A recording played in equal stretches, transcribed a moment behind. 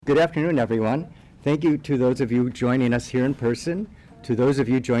Good afternoon, everyone. Thank you to those of you joining us here in person, to those of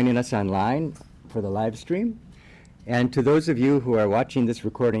you joining us online for the live stream, and to those of you who are watching this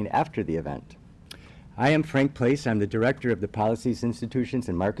recording after the event. I am Frank Place. I'm the Director of the Policies, Institutions,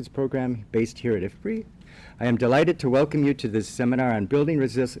 and Markets Program based here at IFPRI. I am delighted to welcome you to this seminar on Building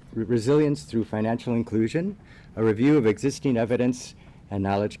Resilience Through Financial Inclusion, a review of existing evidence and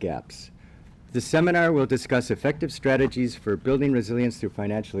knowledge gaps. The seminar will discuss effective strategies for building resilience through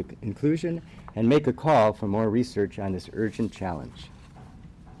financial inclusion and make a call for more research on this urgent challenge.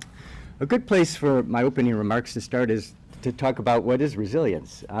 A good place for my opening remarks to start is to talk about what is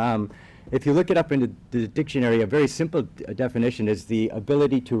resilience. If you look it up in the dictionary, a very simple definition is the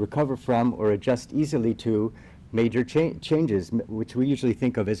ability to recover from or adjust easily to major changes, which we usually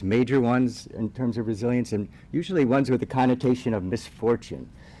think of as major ones in terms of resilience, and usually ones with a connotation of misfortune.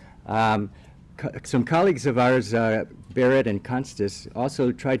 Some colleagues of ours, Barrett and Constas,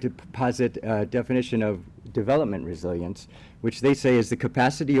 also tried to posit a definition of development resilience, which they say is the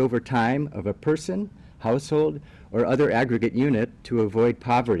capacity over time of a person, household, or other aggregate unit to avoid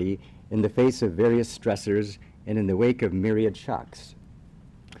poverty in the face of various stressors and in the wake of myriad shocks.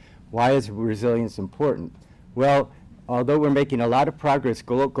 Why is resilience important? Well, although we're making a lot of progress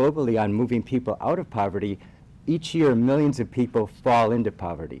globally on moving people out of poverty, each year millions of people fall into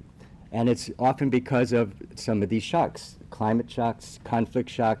poverty. And it's often because of some of these shocks: climate shocks, conflict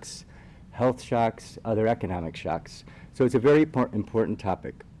shocks, health shocks, other economic shocks. So it's a very important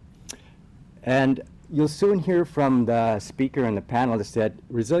topic. And you'll soon hear from the speaker and the panelists that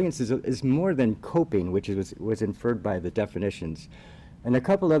resilience is more than coping, which was inferred by the definitions. And a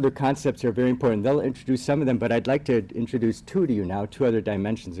couple other concepts are very important. They'll introduce some of them, but I'd like to introduce two to you now, two other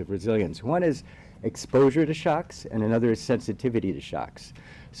dimensions of resilience. One is exposure to shocks, and another is sensitivity to shocks.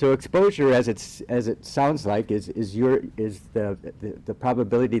 So exposure, as it sounds like, is the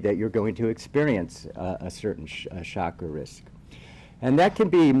probability that you're going to experience a certain shock or risk. And that can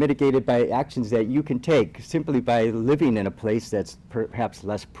be mitigated by actions that you can take simply by living in a place that's perhaps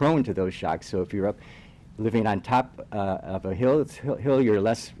less prone to those shocks. So if you're living on top of a hill, you're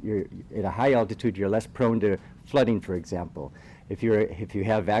at a high altitude, you're less prone to flooding, for example. If you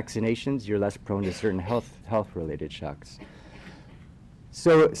have vaccinations, you're less prone to certain health-related shocks.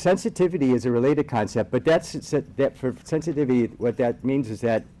 So sensitivity is a related concept, but that for sensitivity, what that means is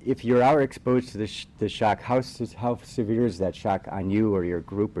that if you are exposed to the shock, how severe is that shock on you or your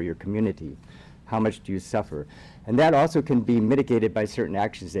group or your community? How much do you suffer? And that also can be mitigated by certain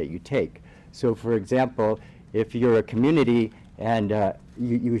actions that you take. So for example, if you're a community and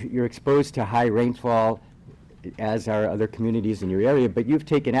you're exposed to high rainfall, as are other communities in your area, but you've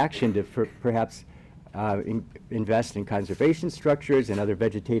taken action to perhaps invest in conservation structures and other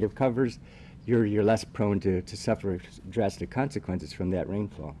vegetative covers, you're less prone to suffer drastic consequences from that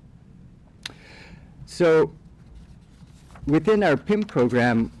rainfall. So within our PIM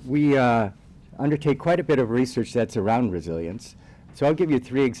program, we undertake quite a bit of research that's around resilience. So I'll give you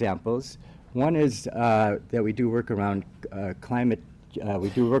three examples. One is that we do work around climate, we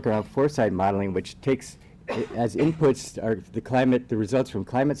do work around foresight modeling, which takes as inputs are the results from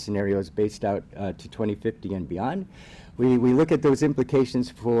climate scenarios based out to 2050 and beyond. We look at those implications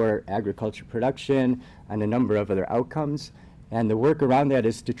for agriculture production and a number of other outcomes. And the work around that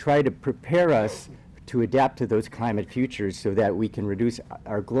is to try to prepare us to adapt to those climate futures so that we can reduce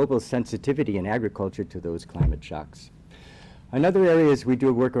our global sensitivity in agriculture to those climate shocks. Another area is we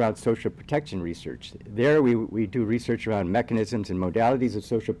do work around social protection research. There we do research around mechanisms and modalities of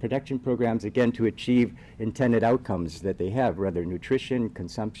social protection programs, again, to achieve intended outcomes that they have, whether nutrition,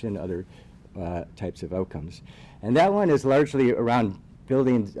 consumption, other types of outcomes. And that one is largely around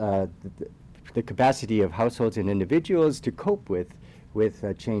building the capacity of households and individuals to cope with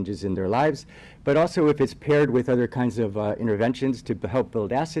changes in their lives, but also if it's paired with other kinds of interventions to help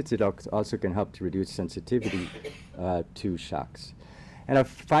build assets, it also can help to reduce sensitivity to shocks. And a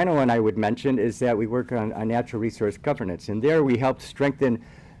final one I would mention is that we work on natural resource governance, and there we help strengthen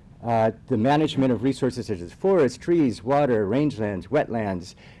the management of resources such as forests, trees, water, rangelands,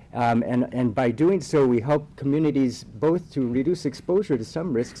 wetlands, and by doing so, we help communities both to reduce exposure to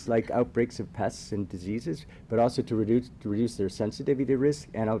some risks like outbreaks of pests and diseases, but also to reduce their sensitivity to risk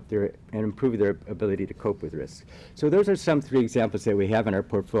and improve their ability to cope with risks. So those are some three examples that we have in our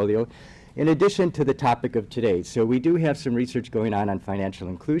portfolio, in addition to the topic of today. So we do have some research going on financial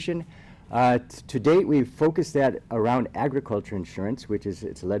inclusion. To date, we've focused that around agriculture insurance,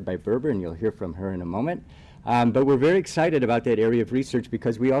 it's led by Berber, and you'll hear from her in a moment. But we're very excited about that area of research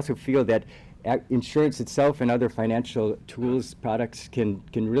because we also feel that insurance itself and other financial tools, products can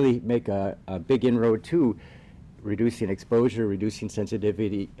really make a big inroad to reducing exposure, reducing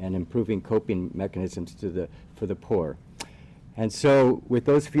sensitivity, and improving coping mechanisms for the poor. And so with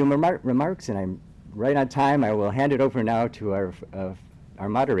those few remarks, and I'm right on time, I will hand it over now to our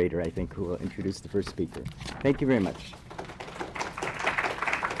moderator, I think, who will introduce the first speaker. Thank you very much.